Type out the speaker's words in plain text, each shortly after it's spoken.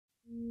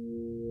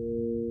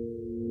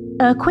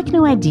A quick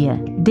new idea,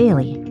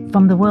 daily,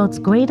 from the world's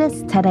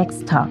greatest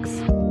TEDx talks.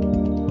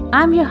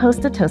 I'm your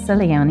host, Atossa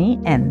Leoni,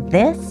 and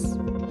this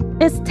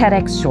is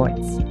TEDx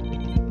Shorts.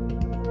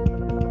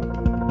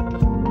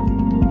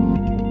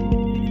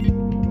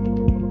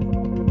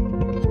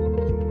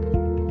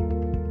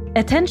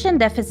 Attention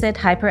Deficit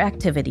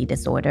Hyperactivity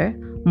Disorder,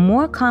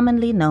 more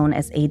commonly known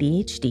as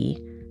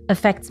ADHD,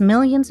 affects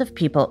millions of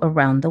people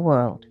around the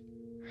world.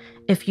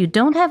 If you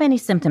don't have any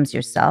symptoms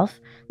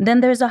yourself, then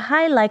there's a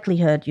high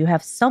likelihood you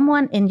have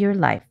someone in your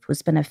life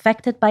who's been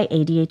affected by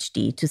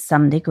ADHD to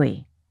some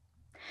degree.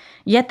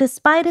 Yet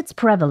despite its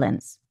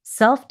prevalence,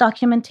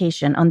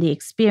 self-documentation on the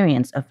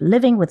experience of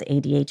living with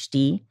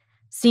ADHD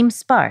seems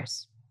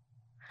sparse.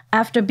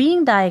 After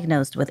being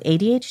diagnosed with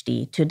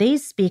ADHD,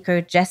 today's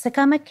speaker,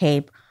 Jessica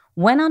McCabe,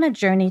 went on a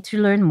journey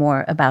to learn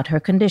more about her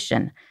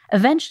condition,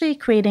 eventually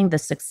creating the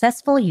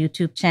successful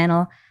YouTube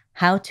channel,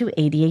 How to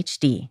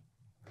ADHD.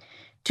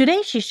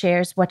 Today, she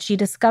shares what she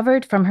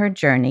discovered from her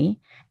journey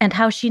and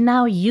how she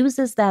now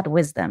uses that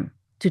wisdom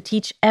to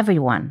teach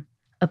everyone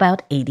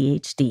about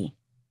ADHD.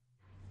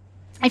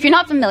 If you're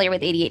not familiar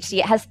with ADHD,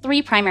 it has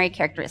three primary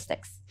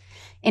characteristics: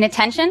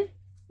 inattention,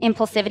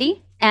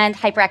 impulsivity, and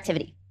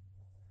hyperactivity.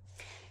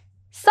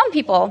 Some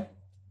people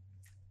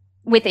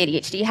with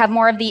ADHD have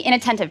more of the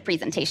inattentive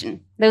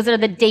presentation. Those are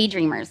the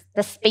daydreamers,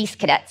 the space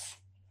cadets.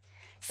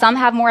 Some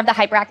have more of the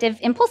hyperactive,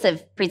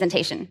 impulsive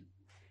presentation.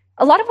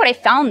 A lot of what I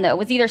found, though,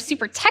 was either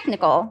super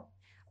technical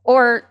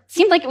or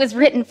seemed like it was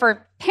written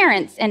for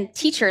parents and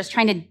teachers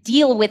trying to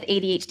deal with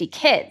ADHD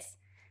kids.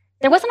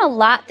 There wasn't a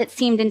lot that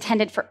seemed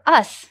intended for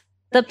us,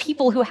 the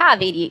people who have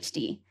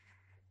ADHD.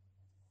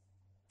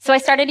 So I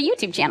started a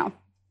YouTube channel.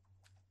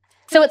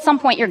 So at some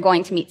point, you're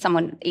going to meet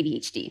someone with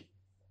ADHD.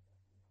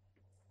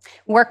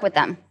 Work with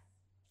them,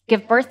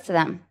 give birth to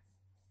them,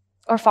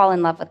 or fall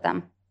in love with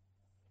them.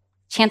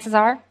 Chances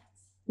are,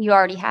 you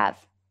already have.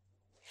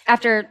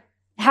 After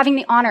having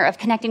the honor of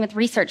connecting with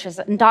researchers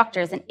and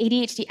doctors and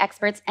ADHD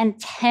experts and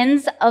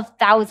tens of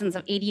thousands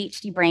of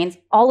ADHD brains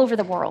all over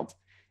the world,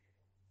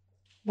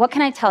 what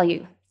can I tell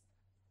you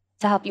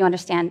to help you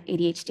understand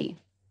ADHD?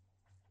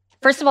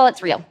 First of all,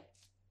 it's real.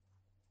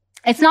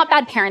 It's not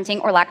bad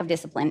parenting or lack of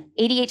discipline.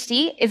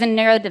 ADHD is a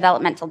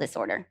neurodevelopmental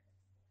disorder.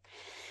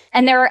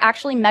 And there are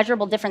actually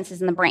measurable differences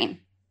in the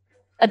brain.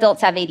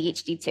 Adults have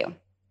ADHD too.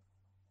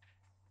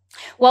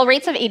 While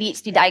rates of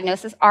ADHD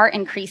diagnosis are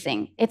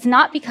increasing, it's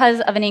not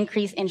because of an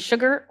increase in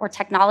sugar or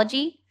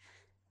technology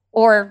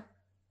or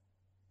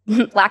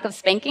lack of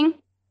spanking.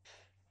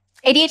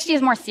 ADHD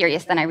is more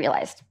serious than I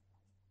realized.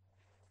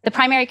 The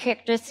primary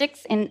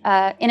characteristics in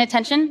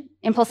inattention,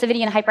 impulsivity,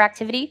 and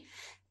hyperactivity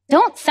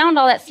don't sound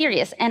all that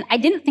serious, and I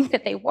didn't think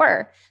that they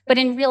were, but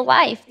in real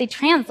life, they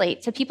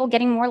translate to people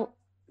getting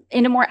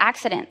into more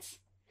accidents,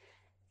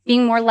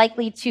 being more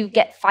likely to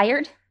get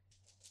fired,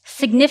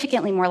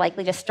 significantly more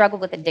likely to struggle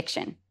with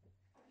addiction.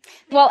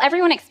 While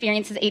everyone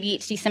experiences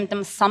ADHD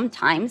symptoms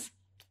sometimes,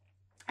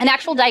 an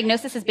actual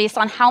diagnosis is based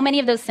on how many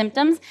of those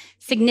symptoms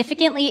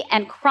significantly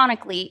and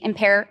chronically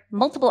impair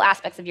multiple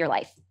aspects of your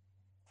life.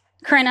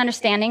 Current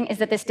understanding is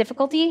that this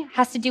difficulty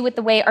has to do with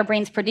the way our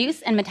brains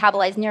produce and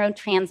metabolize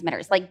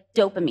neurotransmitters like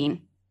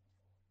dopamine.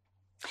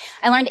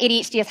 I learned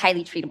ADHD is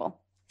highly treatable.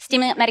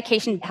 Stimulant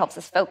medication helps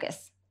us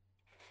focus.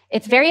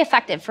 It's very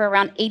effective for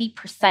around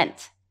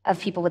 80%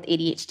 of people with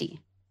ADHD.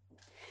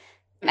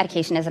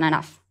 Medication isn't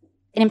enough.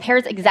 It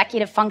impairs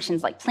executive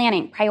functions like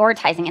planning,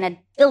 prioritizing, and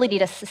ability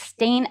to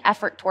sustain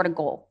effort toward a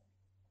goal.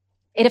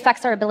 It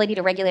affects our ability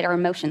to regulate our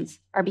emotions,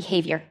 our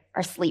behavior,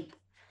 our sleep.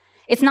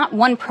 It's not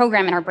one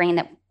program in our brain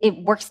that it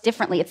works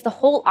differently. It's the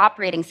whole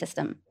operating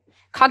system.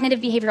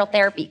 Cognitive behavioral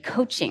therapy,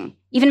 coaching,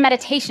 even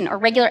meditation or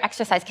regular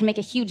exercise can make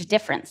a huge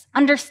difference.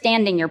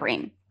 Understanding your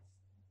brain.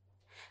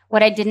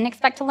 What I didn't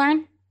expect to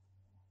learn,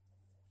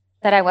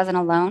 that I wasn't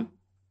alone.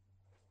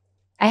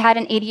 I had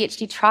an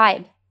ADHD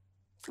tribe.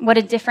 What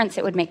a difference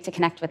it would make to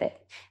connect with it.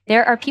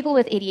 There are people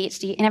with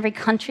ADHD in every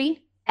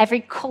country,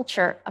 every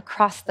culture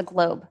across the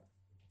globe.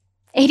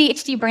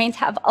 ADHD brains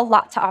have a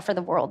lot to offer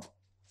the world.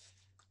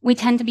 We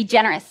tend to be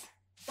generous,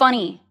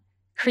 funny,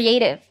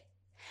 creative.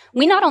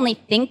 We not only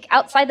think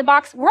outside the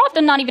box, we're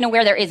often not even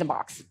aware there is a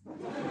box.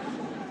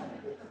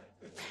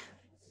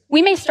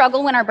 We may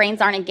struggle when our brains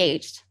aren't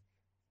engaged.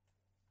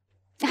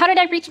 How did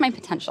I reach my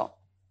potential?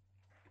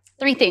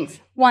 3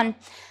 things. 1,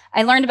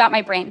 I learned about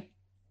my brain,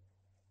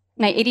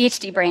 my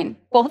ADHD brain,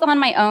 both on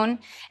my own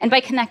and by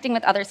connecting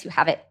with others who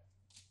have it.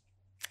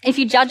 If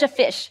you judge a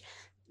fish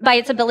by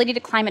its ability to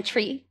climb a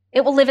tree,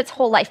 it will live its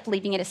whole life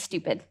believing it is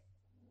stupid,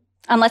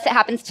 unless it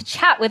happens to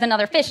chat with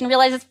another fish and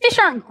realizes fish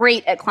aren't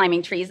great at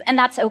climbing trees, and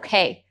that's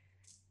okay.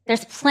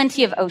 There's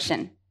plenty of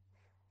ocean.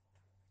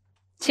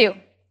 2,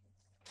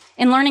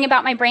 in learning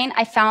about my brain,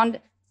 I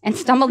found and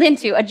stumbled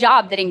into a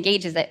job that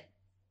engages it.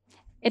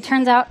 It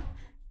turns out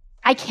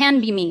I can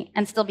be me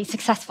and still be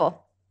successful.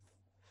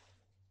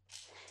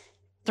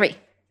 3,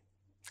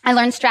 I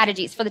learned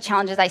strategies for the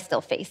challenges I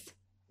still face.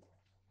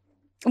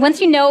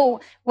 Once you know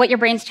what your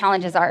brain's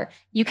challenges are,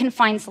 you can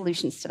find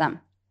solutions to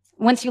them.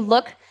 Once you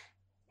look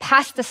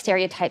past the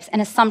stereotypes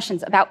and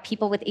assumptions about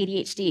people with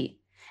ADHD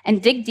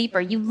and dig deeper,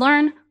 you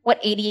learn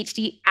what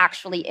ADHD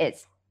actually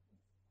is.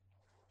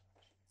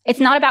 It's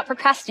not about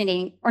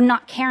procrastinating or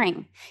not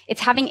caring.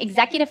 It's having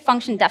executive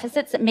function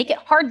deficits that make it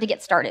hard to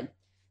get started.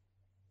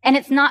 And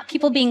it's not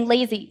people being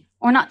lazy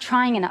or not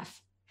trying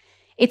enough.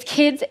 It's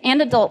kids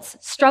and adults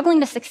struggling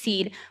to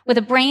succeed with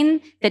a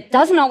brain that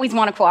doesn't always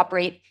want to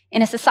cooperate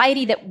in a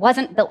society that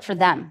wasn't built for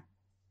them.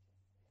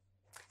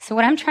 So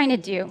what I'm trying to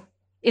do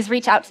is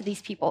reach out to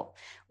these people,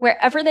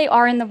 wherever they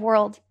are in the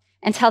world,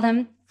 and tell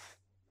them,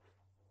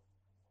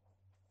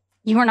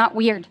 you are not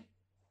weird.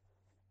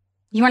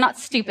 You are not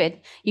stupid.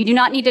 You do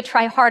not need to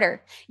try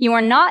harder. You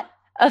are not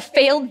a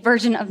failed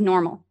version of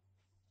normal.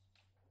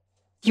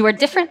 You are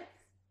different.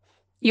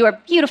 You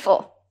are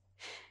beautiful.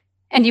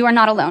 And you are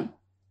not alone.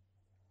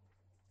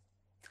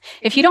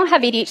 If you don't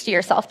have ADHD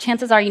yourself,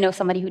 chances are you know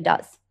somebody who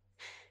does.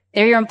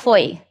 They're your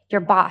employee,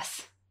 your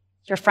boss,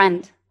 your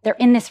friend. They're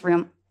in this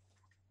room.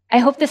 I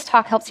hope this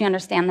talk helps you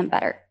understand them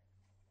better.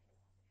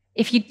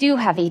 If you do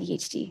have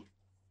ADHD,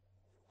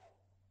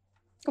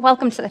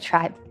 welcome to the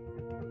tribe.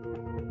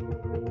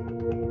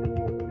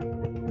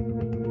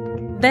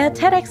 The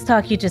TEDx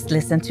talk you just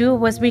listened to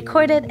was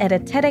recorded at a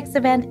TEDx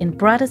event in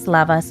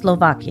Bratislava,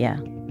 Slovakia.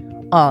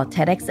 All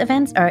TEDx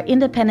events are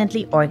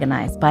independently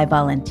organized by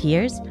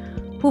volunteers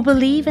who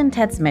believe in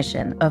TED's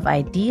mission of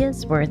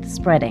ideas worth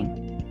spreading.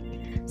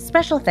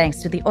 Special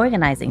thanks to the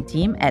organizing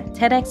team at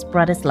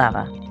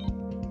TEDxBratislava.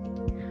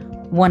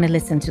 Want to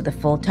listen to the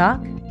full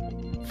talk?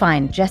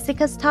 Find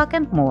Jessica's talk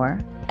and more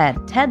at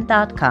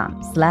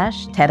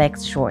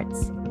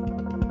ted.com/TEDxShorts.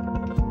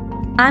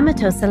 I'm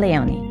Atossa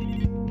Leoni.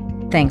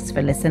 Thanks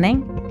for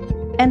listening,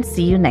 and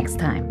see you next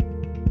time.